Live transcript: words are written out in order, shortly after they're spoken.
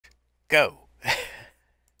Go!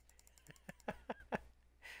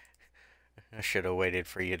 I should have waited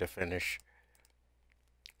for you to finish.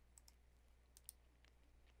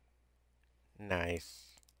 Nice.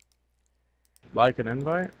 Like an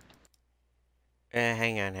invite?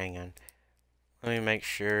 Hang on, hang on. Let me make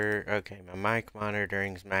sure. Okay, my mic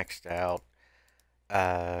monitoring's maxed out.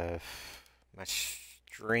 Uh, my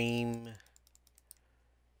stream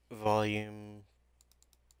volume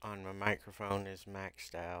on my microphone is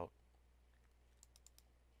maxed out.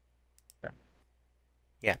 Yeah,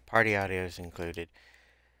 Yeah, party audio is included.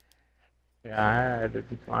 yeah, I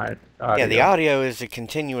added my Yeah, the audio. audio is a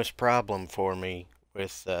continuous problem for me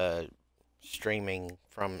with streaming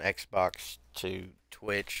from Xbox to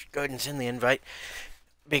Twitch. Go ahead and send the invite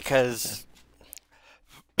Yeah. because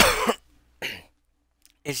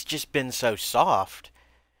it's just been so soft.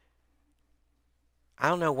 I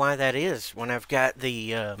don't know why that is when I've got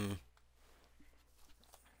the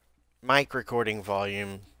mic recording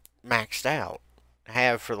volume maxed out. I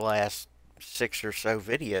have for the last 6 or so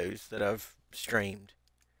videos that I've streamed.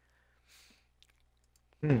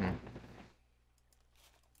 Hmm.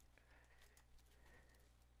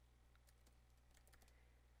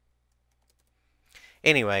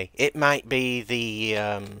 Anyway, it might be the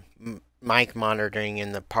mic monitoring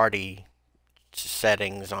in the party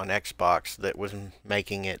settings on Xbox that was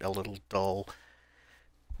making it a little dull.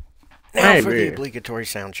 Now for the Maybe. obligatory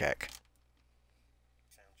sound check.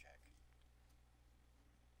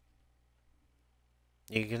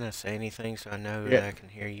 You gonna say anything so I know Yeah. that I can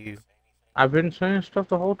hear you? I've been saying stuff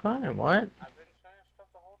the whole time. What?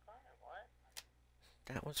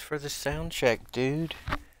 That was for the sound check, dude.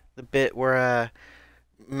 The bit where I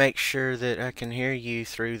make sure that I can hear you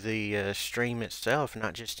through the stream itself,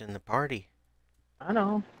 not just in the party. I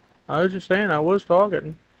know. I was just saying I was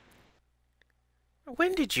talking.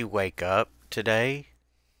 When did you wake up today?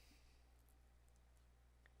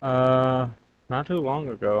 Uh, not too long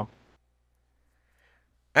ago.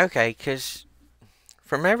 Okay, 'cause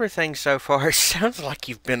from everything so far, it sounds like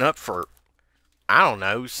you've been up for, I don't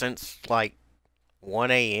know, since like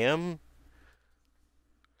 1 a.m.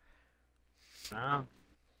 Nah.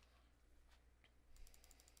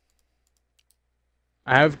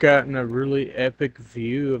 I have gotten a really epic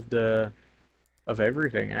view of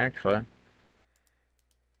everything actually.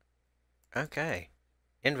 Okay.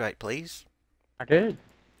 Invite, please. I did.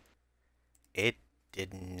 It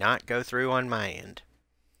did not go through on my end.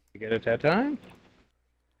 You get it that time?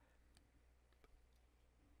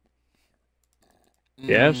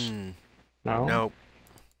 Yes. Mmm. No. Nope.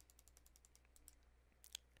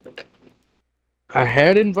 I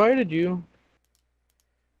had invited you.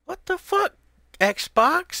 What the fuck?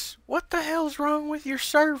 Xbox? What the hell's wrong with your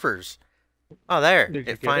servers? Oh, there. Did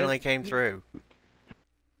you It get it? finally came through.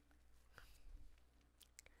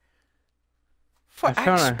 I I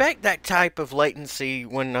found a expect that type of latency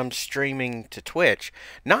when I'm streaming to Twitch,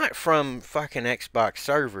 not from fucking Xbox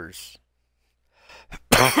servers.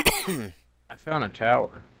 I found a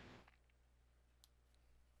tower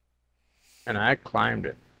and I climbed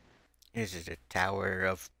it. Is it a tower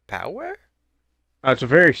of power? It's a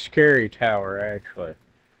very scary tower actually.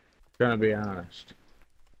 Gonna be honest.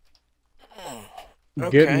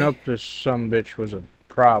 Getting Okay. up this some bitch was a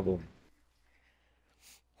problem.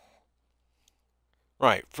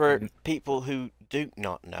 Right. For And people who do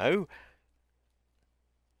not know,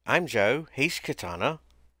 I'm Joe. He's Katana.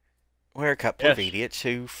 We're a couple of yes, idiots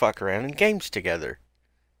who fuck around in games together.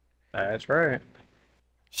 that's right.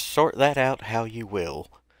 Sort that out how you will.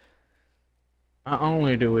 Not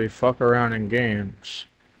only do we fuck around in games,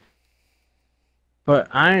 but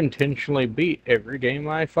I intentionally beat every game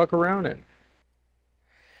I fuck around in.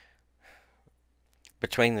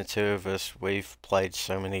 Between the two of us, we've played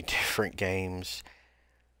so many different games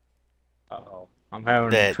Uh-oh. I'm having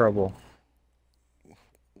that trouble.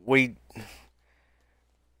 we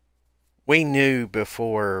we knew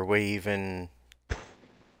before we even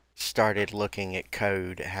started looking at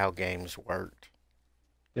code how games worked,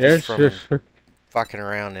 just Yes, yes. from fucking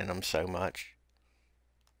around in them so much.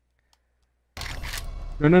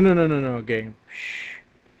 No, no, no, no, no, no, game. Shh.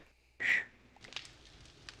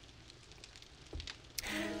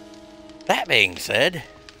 That being said,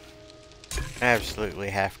 I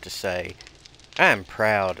absolutely have to say I'm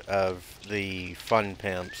proud of the Fun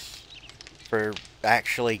Pimps for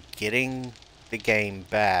actually getting the game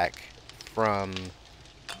back from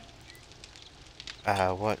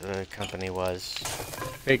what the company was.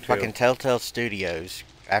 Take two. Fucking Telltale Studios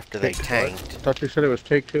after they Take what? tanked. I thought you said it was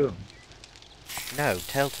take two. No,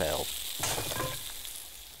 Telltale.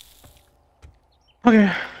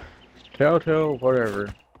 Okay. Telltale,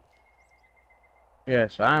 whatever.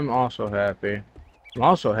 Yes, I'm also happy. I'm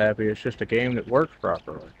also happy it's just a game that works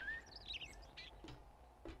properly.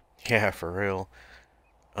 Yeah, for real.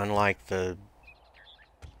 Unlike the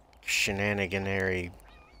shenaniganary,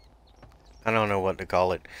 I don't know what to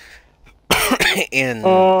call it, in,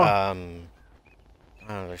 Oh,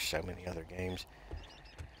 oh, there's so many other games.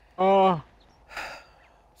 oh,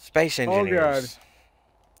 Space oh God. Engineers.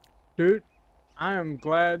 Dude, I am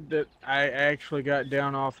glad that I actually got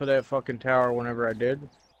down off of that fucking tower whenever I did.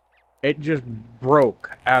 It just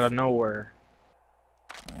broke out of nowhere.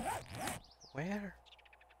 Where?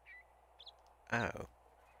 Oh.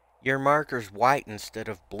 Your marker's white instead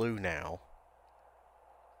of blue now.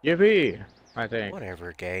 Yippee, I think.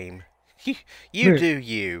 Whatever, game. You do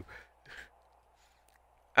you.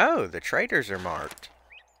 Oh, the traders are marked.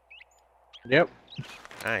 Yep.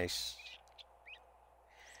 Nice.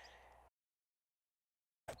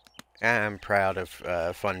 I'm proud of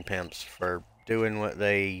Fun Pimps for doing what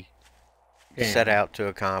they set Damn. out to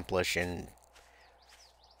accomplish and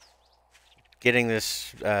getting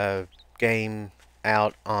this game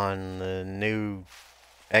out on the new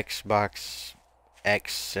Xbox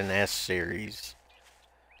X and S series.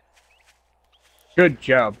 Good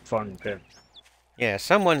job, Fun Pimp. Yeah,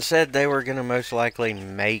 someone said they were going to most likely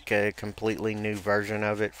make a completely new version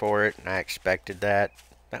of it for it, and I expected that.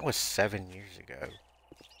 That was 7 years ago.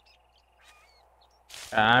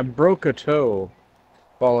 I broke a toe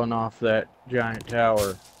falling off that giant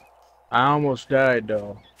tower. I almost died,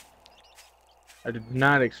 though. I did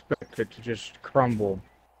not expect it to just crumble.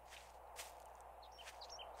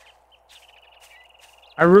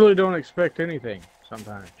 I really don't expect anything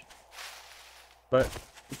sometimes. But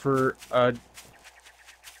for a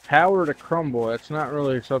tower to crumble, that's not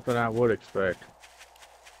really something I would expect.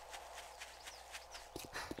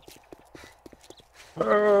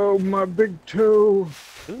 Oh, my big toe.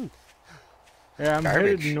 Ooh, Yeah, I'm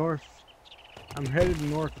headed garbage. north. I'm headed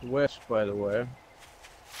northwest, by the way.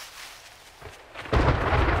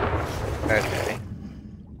 Okay.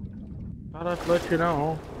 Thought I'd let you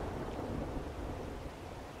know.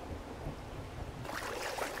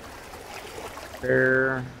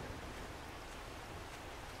 There.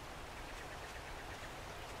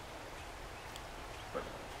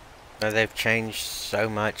 Now, they've changed so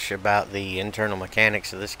much about the internal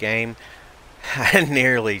mechanics of this game. I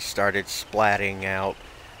nearly started splatting out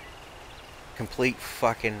complete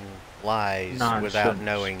fucking lies without Nonsense.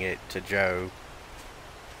 knowing it to Joe.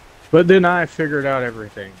 But then I figured out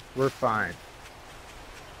everything. We're fine.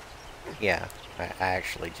 Yeah, I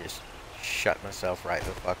actually just shut myself right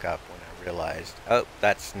the fuck up when I realized, oh,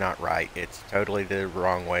 that's not right. It's totally the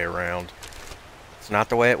wrong way around. It's not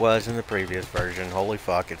the way it was in the previous version. Holy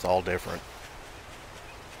fuck, it's all different.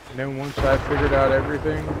 And then once I figured out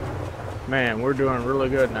everything, man, we're doing really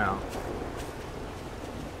good now.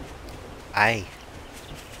 Aye.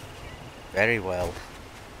 Very well.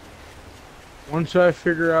 Once I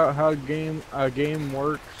figure out how a game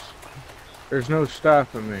works, there's no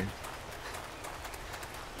stopping me.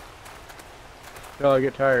 Till I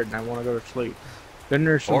get tired and I want to go to sleep. Then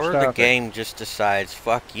there's some Or the stopping. game just decides,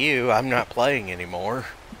 fuck you, I'm not playing anymore.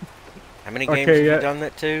 How many games Okay, have you yeah. done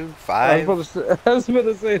that to? I 5? was about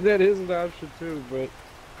to say that is an option too, but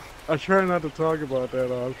I try not to talk about that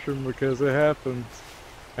option because it happens,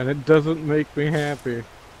 and it doesn't make me happy.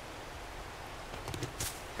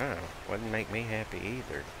 Oh, wouldn't make me happy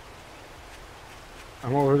either.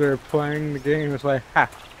 I'm over there playing the game. It's like, ha,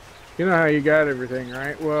 you know how you got everything,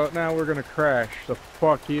 right? Well, now we're gonna crash. So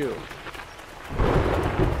fuck you.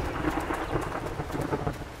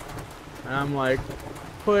 And I'm like,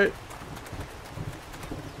 but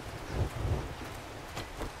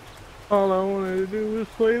all I wanted to do was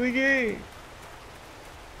play the game.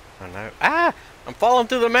 I know. Ah! I'm falling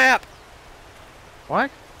through the map! What?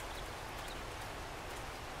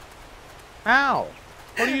 How?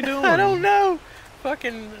 What are you doing? I don't know!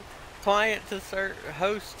 Fucking client to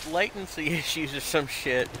host latency issues or some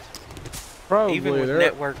shit. Probably Even with there.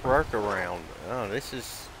 network workaround. Oh, this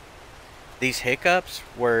is... These hiccups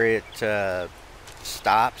where it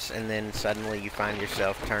stops and then suddenly you find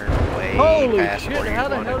yourself turned way Holy past shit! where you How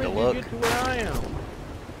the wanted hell to did look. you get to where I am?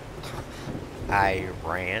 I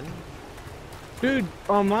ran. Dude,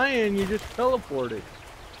 on my end, you just teleported.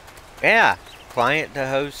 Yeah, client to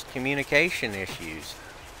host communication issues.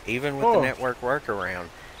 Even with the network workaround.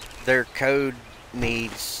 Their code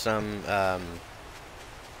needs some,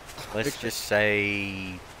 let's just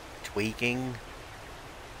say, tweaking.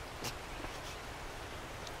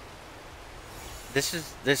 This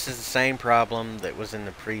is the same problem that was in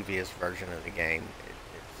the previous version of the game.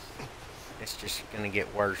 It's it's just going to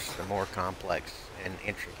get worse the more complex and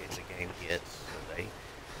intricate the game gets. So they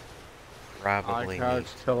I probably like how need,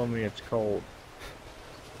 it's telling me it's cold.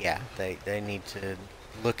 yeah, they need to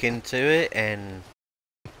look into it and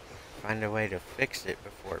find a way to fix it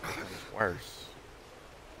before it becomes worse.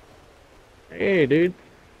 Hey, dude.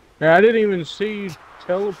 Now, I didn't even see you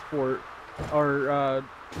teleport or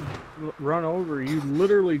run over. You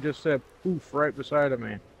literally just said poof right beside of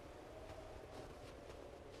me.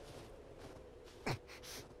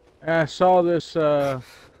 I saw this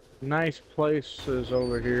nice places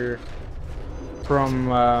over here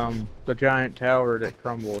from the giant tower that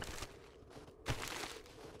crumbled.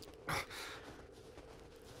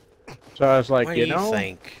 So I was What like, do you you know,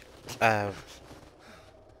 think? Would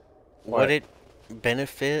what? it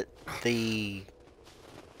benefit the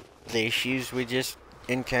issues we just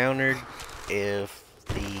encountered if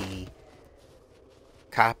the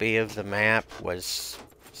copy of the map was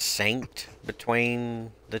synced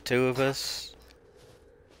between the two of us?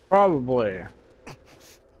 Probably.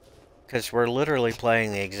 Because we're literally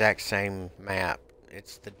playing the exact same map.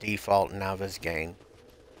 It's the default novice game.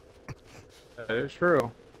 That is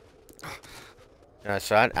true.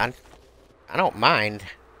 So I don't mind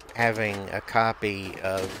having a copy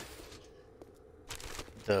of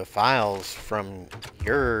the files from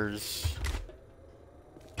yours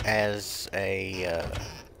as a,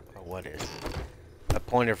 what is it? A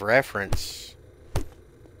point of reference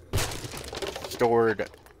stored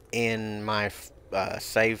in my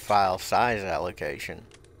save file size allocation.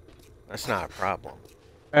 That's not a problem.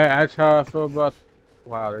 That's how I feel about.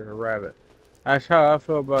 Wow, there's a rabbit. That's how I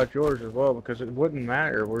feel about yours as well, because it wouldn't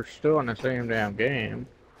matter. We're still in the same damn game.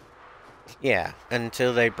 Yeah,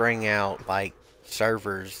 until they bring out, like,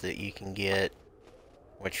 servers that you can get,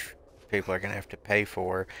 which people are going to have to pay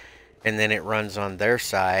for, and then it runs on their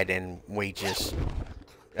side, and we just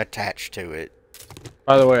attach to it.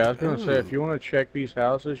 By the way, I was going to say, if Ooh, you want to check these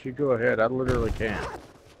houses, you go ahead. I literally can't.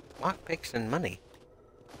 lockpicks and money.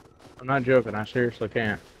 I'm not joking. I seriously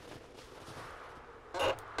can't.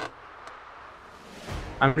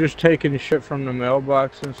 I'm just taking shit from the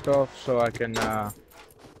mailbox and stuff so I can,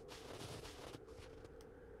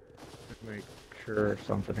 make sure of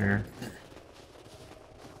something here.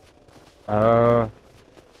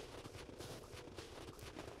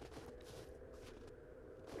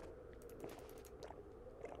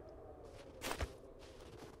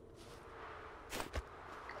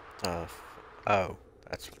 Oh,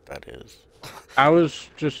 that's what that is. I was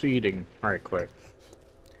just eating right quick.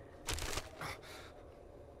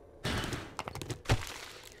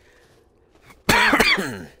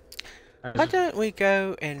 Why don't we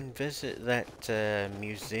go and visit that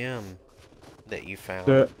museum that you found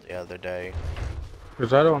The, the other day?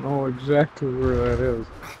 Because I don't know exactly where that is.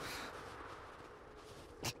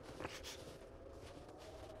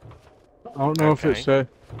 I don't know if it Okay. says.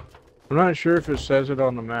 I'm not sure if it says it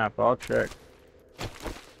on the map. I'll check.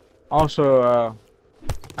 Also,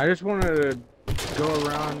 I just wanted to go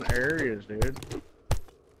around areas, dude.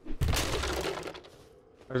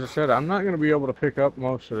 As I said, I'm not going to be able to pick up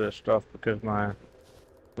most of this stuff because my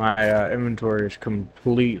inventory is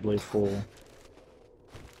completely full.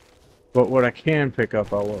 But what I can pick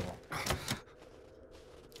up, I will.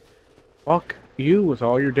 Fuck you with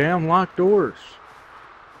all your damn locked doors.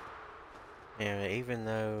 Yeah, even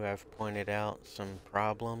though I've pointed out some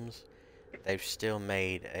problems, they've still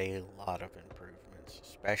made a lot of improvements,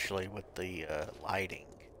 especially with the lighting.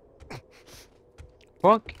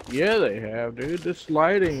 Fuck yeah, they have, dude. This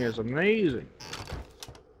lighting is amazing.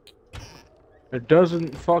 It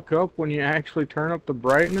doesn't fuck up when you actually turn up the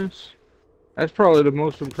brightness. That's probably the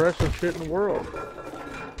most impressive shit in the world.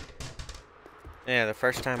 Yeah, the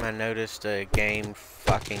first time I noticed a game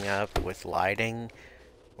fucking up with lighting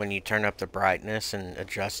when you turn up the brightness and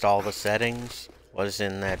adjust all the settings was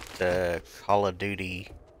in that Call of Duty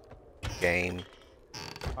game.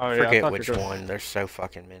 Oh yeah, I Forget thought which one, there's so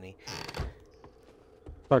fucking many.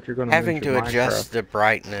 thought you're gonna Having mention to Minecraft. adjust the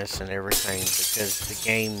brightness and everything because the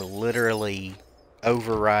game literally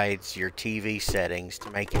overrides your TV settings to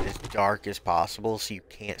make it as dark as possible so you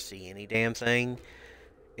can't see any damn thing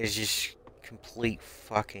is just complete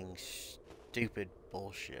fucking stupid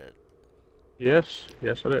bullshit. Yes,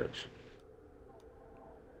 yes it is.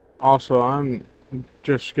 Also, I'm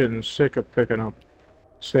just getting sick of picking up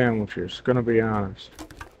sandwiches, gonna be honest.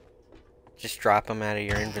 Just drop them out of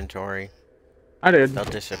your inventory. I did. They'll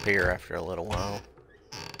disappear after a little while.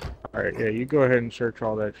 Alright, yeah, you go ahead and search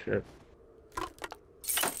all that shit.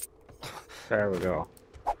 There we go.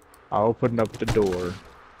 I opened up the door.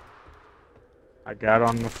 I got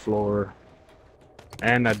on the floor.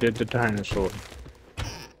 And I did the dinosaur.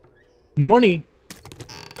 Money.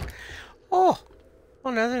 Oh,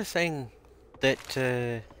 another thing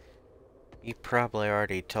that you probably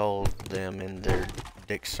already told them in their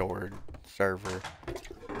Dixord server.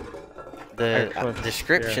 The Actually, yeah.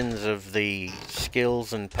 descriptions of the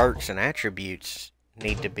skills and perks and attributes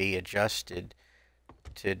need to be adjusted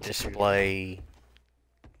to display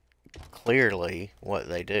clearly what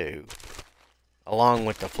they do, along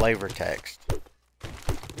with the flavor text.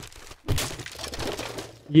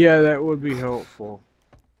 Yeah, that would be helpful.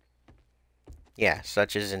 Yeah,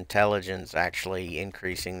 such as intelligence actually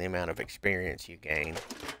increasing the amount of experience you gain.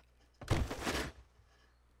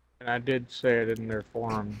 And I did say it in their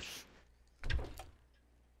forums.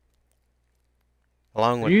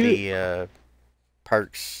 Along with You the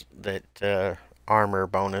perks that armor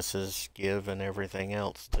bonuses give and everything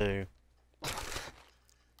else, too.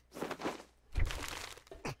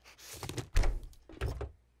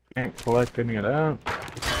 can't collect any of that.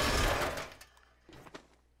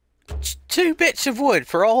 2 bits of wood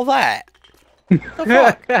for all that. The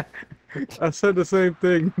fuck? I said the same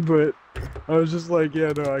thing, but I was just like,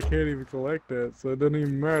 yeah, no, I can't even collect that, so it doesn't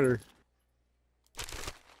even matter.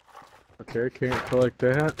 Okay, I can't collect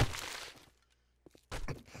that.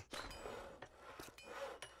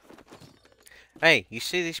 Hey, you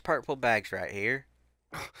see these purple bags right here?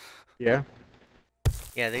 Yeah,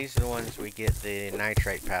 Yeah, these are the ones we get the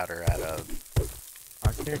nitrate powder out of.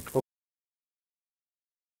 I can't collect.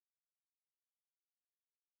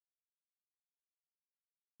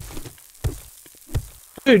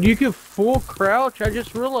 Dude, you can full crouch? I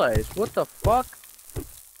just realized. What the fuck?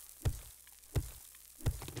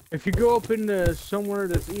 If you go up into somewhere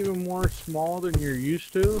that's even more small than you're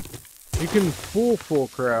used to, you can full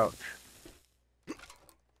crouch.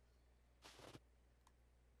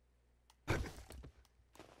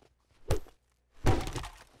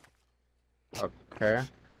 Okay.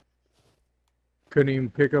 Couldn't even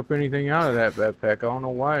pick up anything out of that backpack. I don't know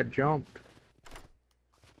why it jumped.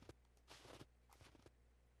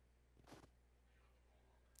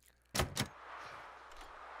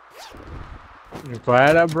 I'm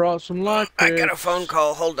glad I brought some I got a phone lockpicks.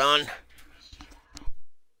 call, hold on.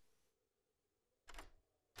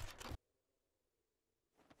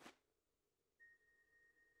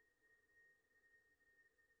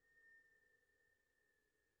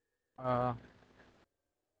 Uh,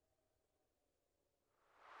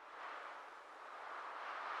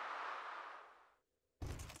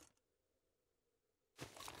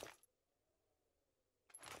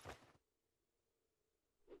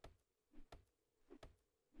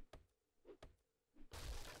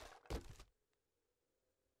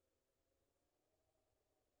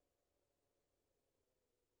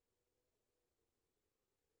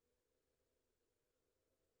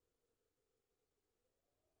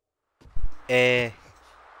 Eh,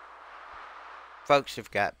 folks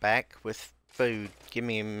have got back with food. Give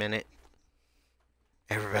me a minute.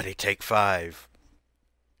 Everybody take 5.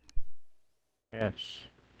 yes.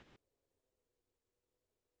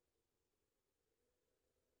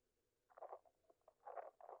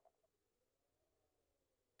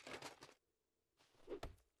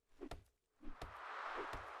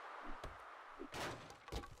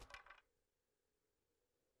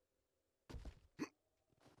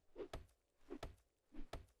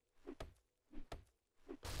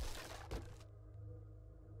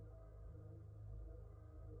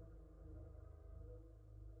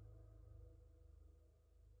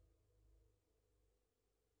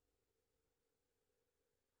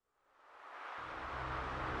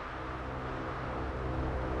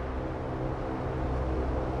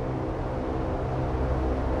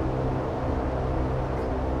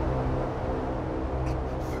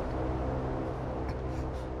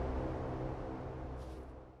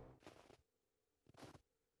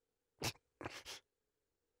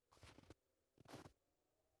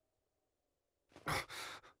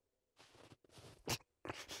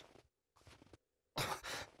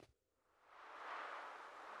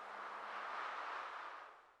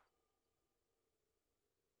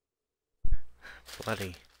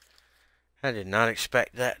 Bloody. I did not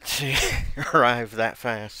expect that to arrive that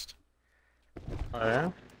fast.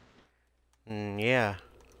 Oh, yeah? Yeah.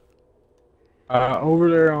 Over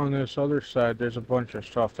there on this other side, there's a bunch of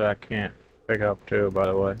stuff that I can't pick up too, by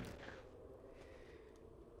the way.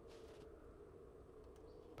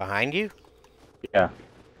 Behind you? Yeah.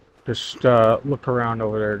 Just, look around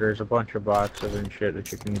over there. There's a bunch of boxes and shit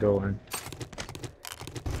that you can go in.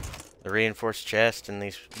 The reinforced chest and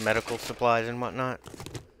these medical supplies and whatnot?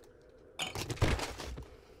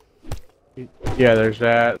 Yeah, there's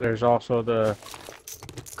that. There's also the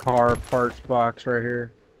car parts box right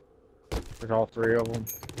here. There's all 3 of them.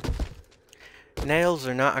 Nails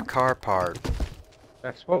are not a car part.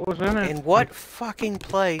 That's what was in it. In what fucking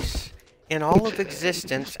place in all of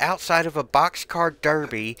existence outside of a boxcar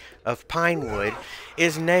derby of pine wood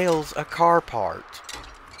is nails a car part?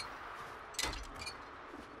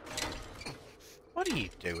 What are you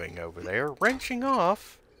doing over there? Wrenching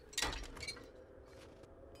off?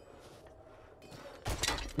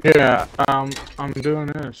 Yeah, I'm doing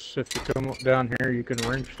this. If you come down here, you can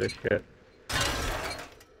wrench this shit.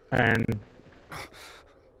 And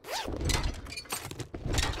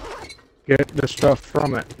get the stuff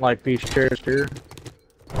from it, like these chairs here.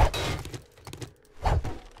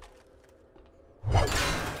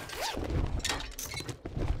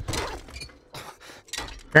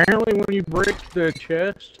 Apparently when you break the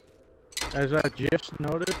chest, as I just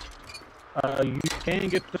noticed, you can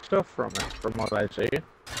get the stuff from it, from what I see.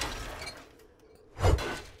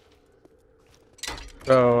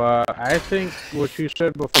 So, I think what you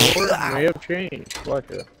said before may have changed. Like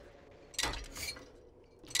it.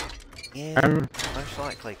 Yeah, most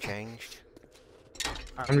likely changed.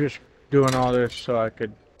 I'm just doing all this so I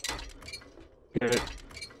could get it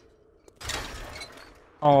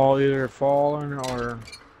all either fallen or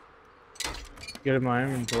get in my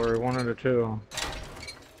inventory, one of the two.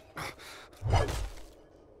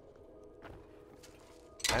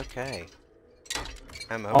 Okay.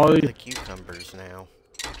 I'm over the cucumbers now.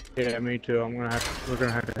 Yeah, me too. We're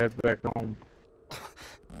gonna have to head back home.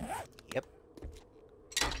 Yep.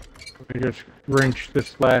 Let me just wrench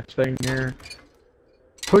this last thing here.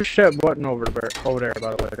 Push that button over there,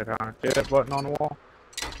 by the way, Katana. See that button on the wall?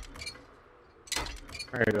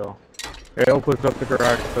 There you go. It opens up the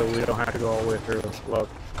garage so we don't have to go all the way through. Look.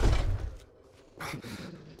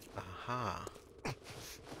 Aha.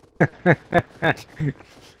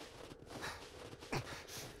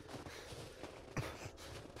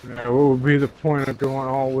 Now, what would be the point of going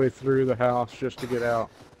all the way through the house just to get out?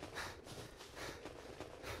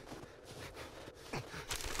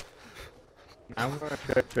 I'm gonna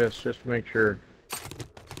check this just to make sure.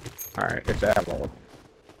 Alright, it's Apple.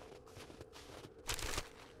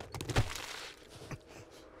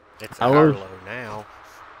 It's Arlo now.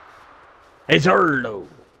 It's Arlo!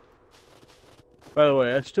 By the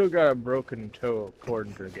way, I still got a broken toe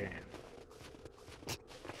according to the game.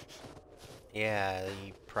 Yeah,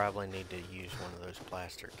 you probably need to use one of those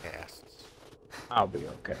plaster casts. I'll be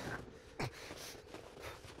okay.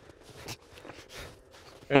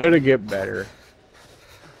 It'll get better.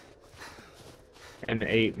 In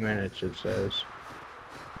 8 minutes, it says.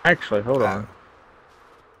 Actually, hold on.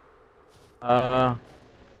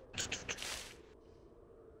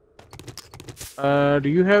 Do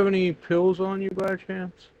you have any pills on you by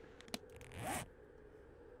chance?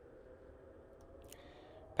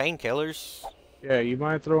 Painkillers? Yeah, you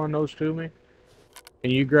mind throwing those to me? Can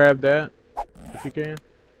you grab that, if you can?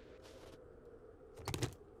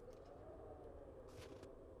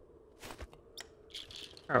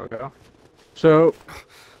 There we go. So,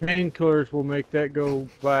 painkillers will make that go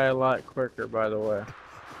by a lot quicker, by the way.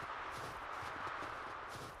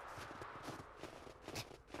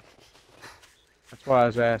 That's why I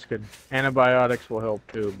was asking. Antibiotics will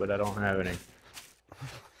help too, but I don't have any.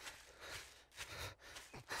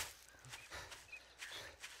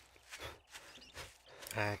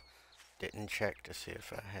 I didn't check to see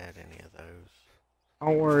if I had any of those.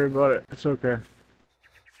 Don't worry about it. It's okay.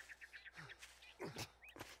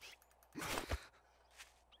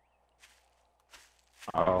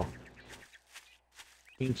 Uh-oh.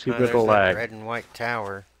 Teensy bit of lag. Red and white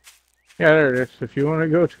tower. Yeah, there it is. If you want to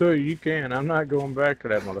go to it, you can. I'm not going back to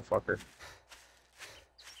that motherfucker.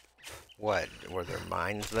 What? Were there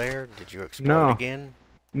mines there? Did you explode again?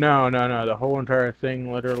 No. The whole entire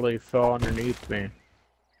thing literally fell underneath me.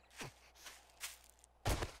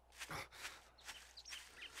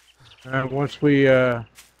 Once we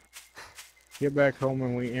get back home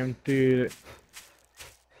and we empty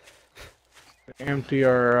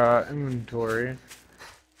our inventory.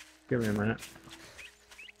 Give me a minute.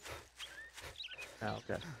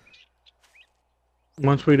 Okay.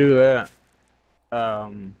 Once we do that,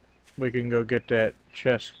 we can go get that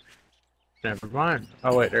chest. Never mind.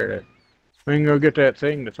 Oh wait, there it is. We can go get that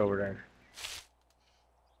thing that's over there.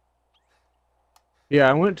 Yeah,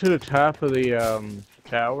 I went to the top of the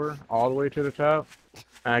tower, all the way to the top.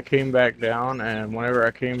 And I came back down, and whenever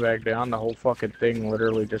I came back down, the whole fucking thing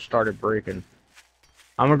literally just started breaking.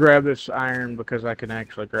 I'm gonna grab this iron because I can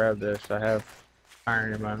actually grab this. I have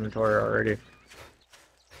iron in my inventory already.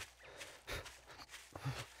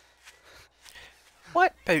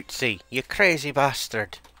 What, Bootsy? You crazy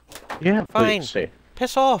bastard. Yeah, fine. Bootsy.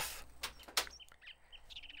 Piss off.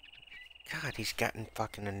 God, he's gotten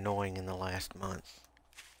fucking annoying in the last month.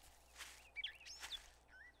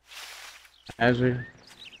 Has he?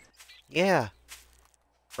 Yeah.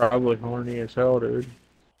 Probably horny as hell, dude.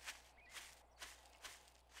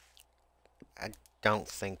 I don't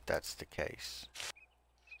think that's the case.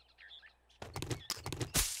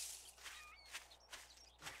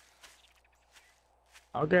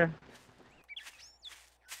 Okay.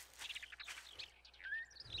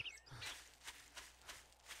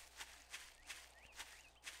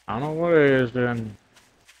 I don't know what it is then.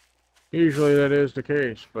 Usually that is the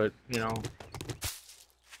case, but, you know,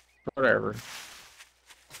 whatever.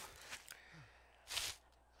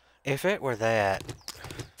 If it were that,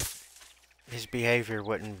 his behavior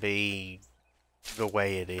wouldn't be the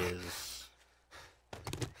way it is.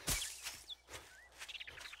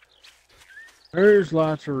 There's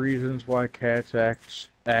lots of reasons why cats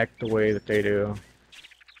act the way that they do.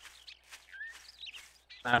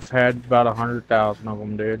 I've had about 100,000 of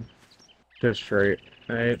them, dude. Just straight.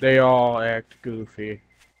 They all act goofy.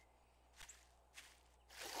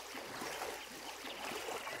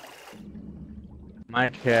 My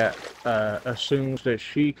cat assumes that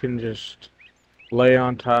she can just lay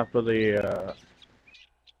on top of the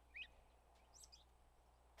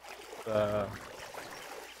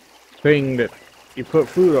thing that you put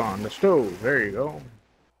food on, the stove. There you go.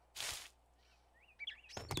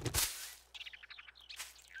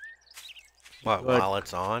 What, Like, while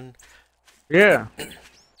it's on? yeah.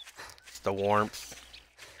 It's the warmth.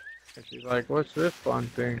 And she's like, what's this fun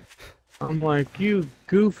thing? I'm like, you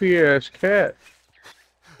goofy ass cat.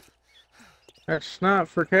 That's not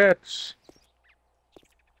for cats.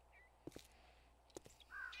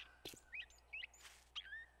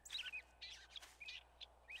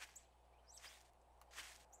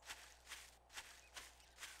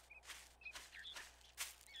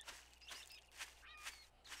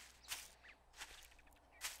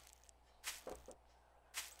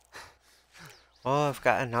 Oh, I've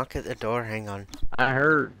got a knock at the door. Hang on. I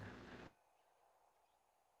heard.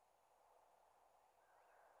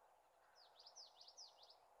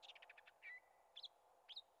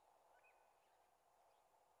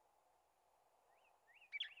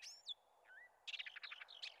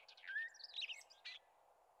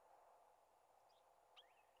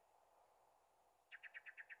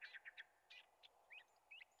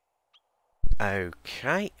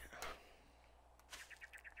 Okay.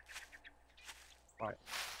 What?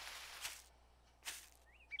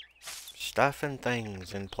 Stuff and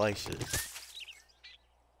things in places.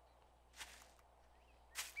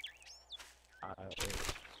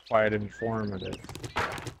 Quite informative.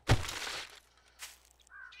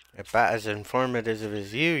 About as informative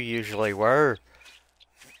as you usually were.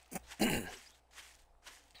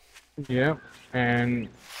 Yep. And,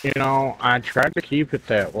 you know, I tried to keep it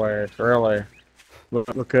that way, really.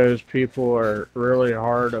 Because people are really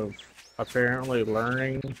hard of apparently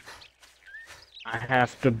learning. I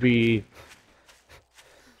have to be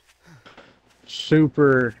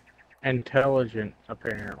super intelligent,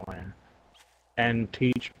 apparently, and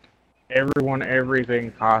teach everyone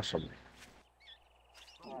everything possible.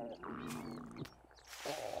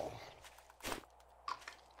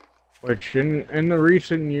 Which, in the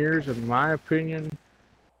recent years, in my opinion,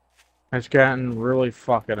 has gotten really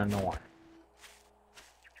fucking annoying.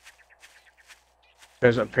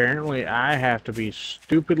 Because apparently I have to be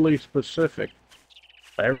stupidly specific.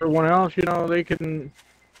 Everyone else, you know, they can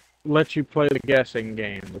let you play the guessing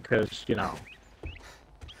game because, you know,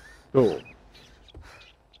 cool.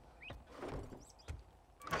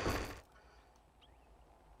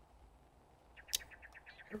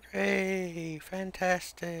 Hooray!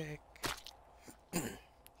 Fantastic!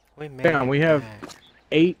 We made Damn, it we have back.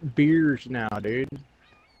 8 beers now, dude.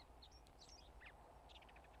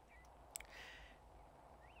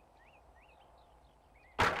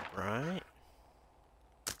 Right?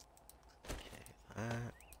 Okay,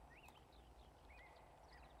 that.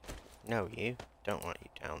 No, you. Don't want you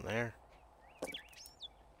down there.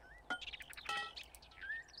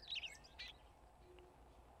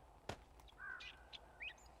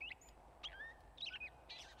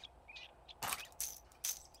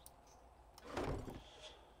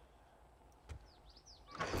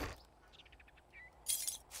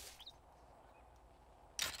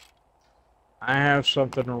 I have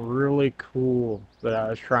something really cool that I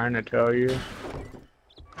was trying to tell you.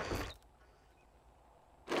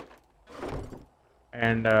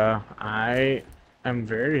 And I am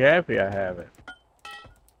very happy I have it.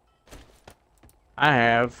 I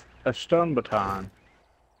have a stun baton.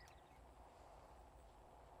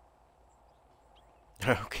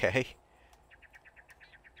 Okay.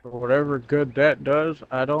 For whatever good that does,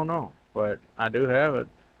 I don't know. but I do have it.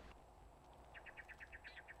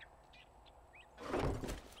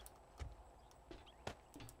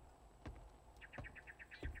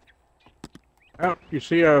 Oh, you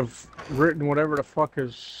see I've written whatever the fuck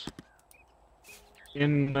is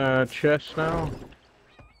in the chest now?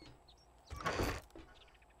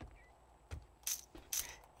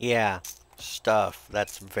 Yeah, stuff.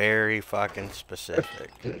 That's very fucking specific.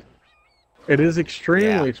 It is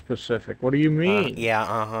extremely Yeah. specific. What do you mean? Yeah,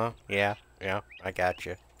 uh-huh. Yeah, I got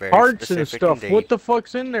you. Very Parts and specific stuff. indeed. What the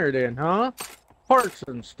fuck's in there then, huh? Parts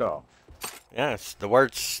and stuff. Yes, the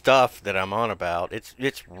word stuff that I'm on about,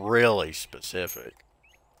 it's really specific.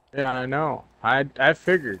 Yeah, I know. I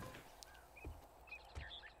figured.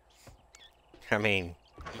 I mean,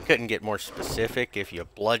 you couldn't get more specific if you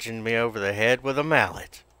bludgeoned me over the head with a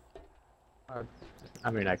mallet.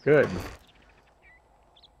 I mean, I could.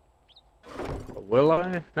 But will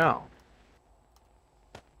I? No.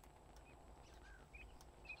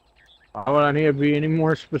 Why would I need to be any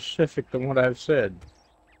more specific than what I've said?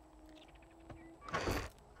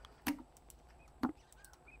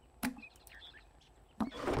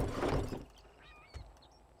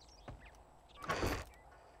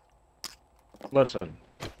 Listen.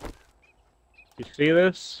 You see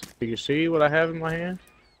this? Do you see what I have in my hand?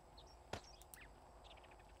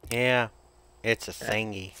 Yeah, it's a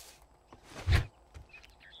thingy.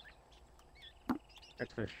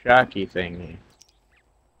 It's a shocky thingy.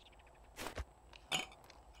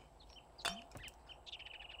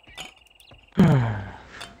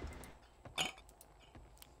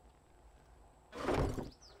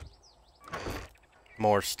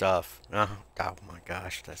 More stuff. Oh my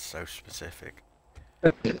gosh, that's so specific.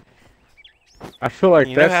 I feel like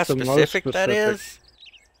You know how that's the most specific specific. that is?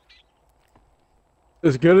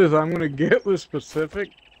 As good as I'm gonna get with specific.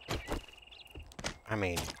 I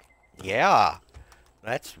mean, yeah,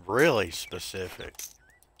 that's really specific.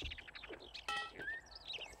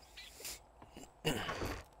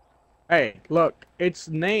 Hey, look, it's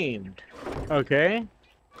named. Okay?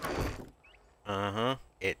 Uh-huh,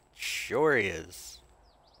 it sure is.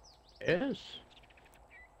 Yes.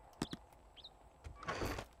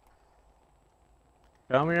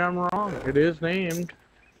 Tell me I'm wrong. It is named.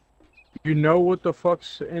 You know what the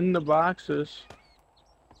fuck's in the boxes.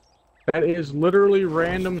 That is literally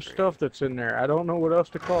random stuff that's in there. I don't know what else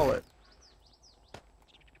to call it.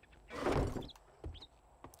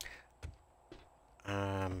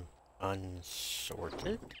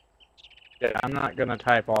 Unsorted? Yeah, I'm not gonna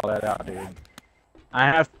type all that out, dude. I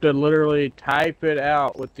have to literally type it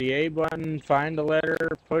out with the A button, find the letter,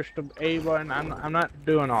 push the A button. I'm not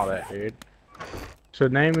doing all that, dude. So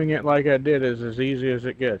naming it like I did is as easy as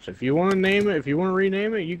it gets. If you want to name it, if you want to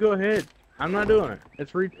rename it, you go ahead. I'm not doing it.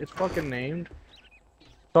 It's fucking named.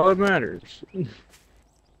 That's all that matters.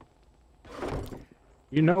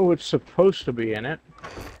 You know what's supposed to be in it.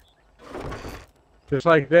 Just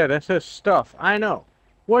like that. That says stuff. I know.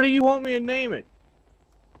 What do you want me to name it?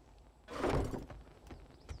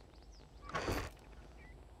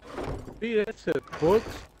 See, that says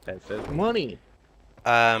books. That says money.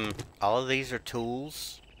 All of these are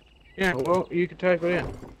tools. Yeah, well, you can type it in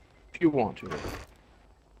if you want to.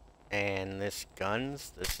 And this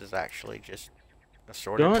guns, this is actually just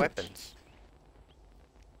assorted Guns. weapons.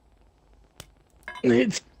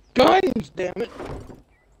 It's guns, damn it.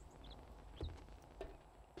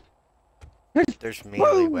 There's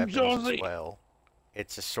melee Boom, weapons Josie. as well.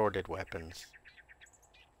 It's assorted weapons.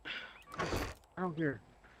 I don't care.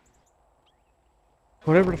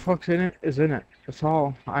 Whatever the fuck's in it is in it. That's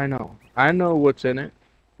all I know. I know what's in it.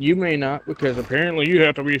 You may not, because apparently you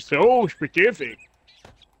have to be so specific.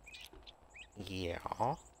 Yeah.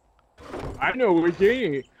 I know what's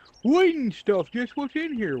in it. Wooden stuff. Guess what's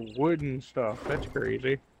in here? Wooden stuff. That's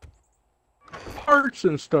crazy. Parts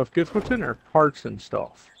and stuff. Guess what's in there? Parts and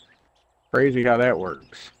stuff. Crazy how that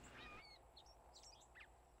works.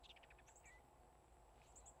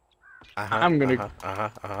 I'm gonna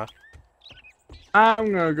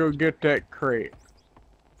go get that crate.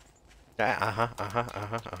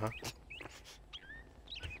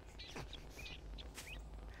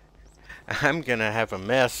 I'm gonna have a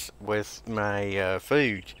mess with my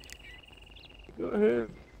food. Go ahead.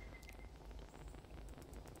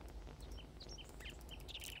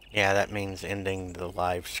 Yeah, that means ending the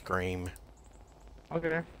live stream.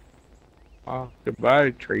 Okay.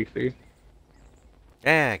 Goodbye, Tracy.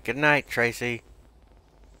 Yeah, good night, Tracy.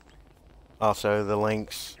 Also, the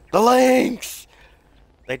links. The links!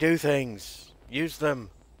 They do things. Use them.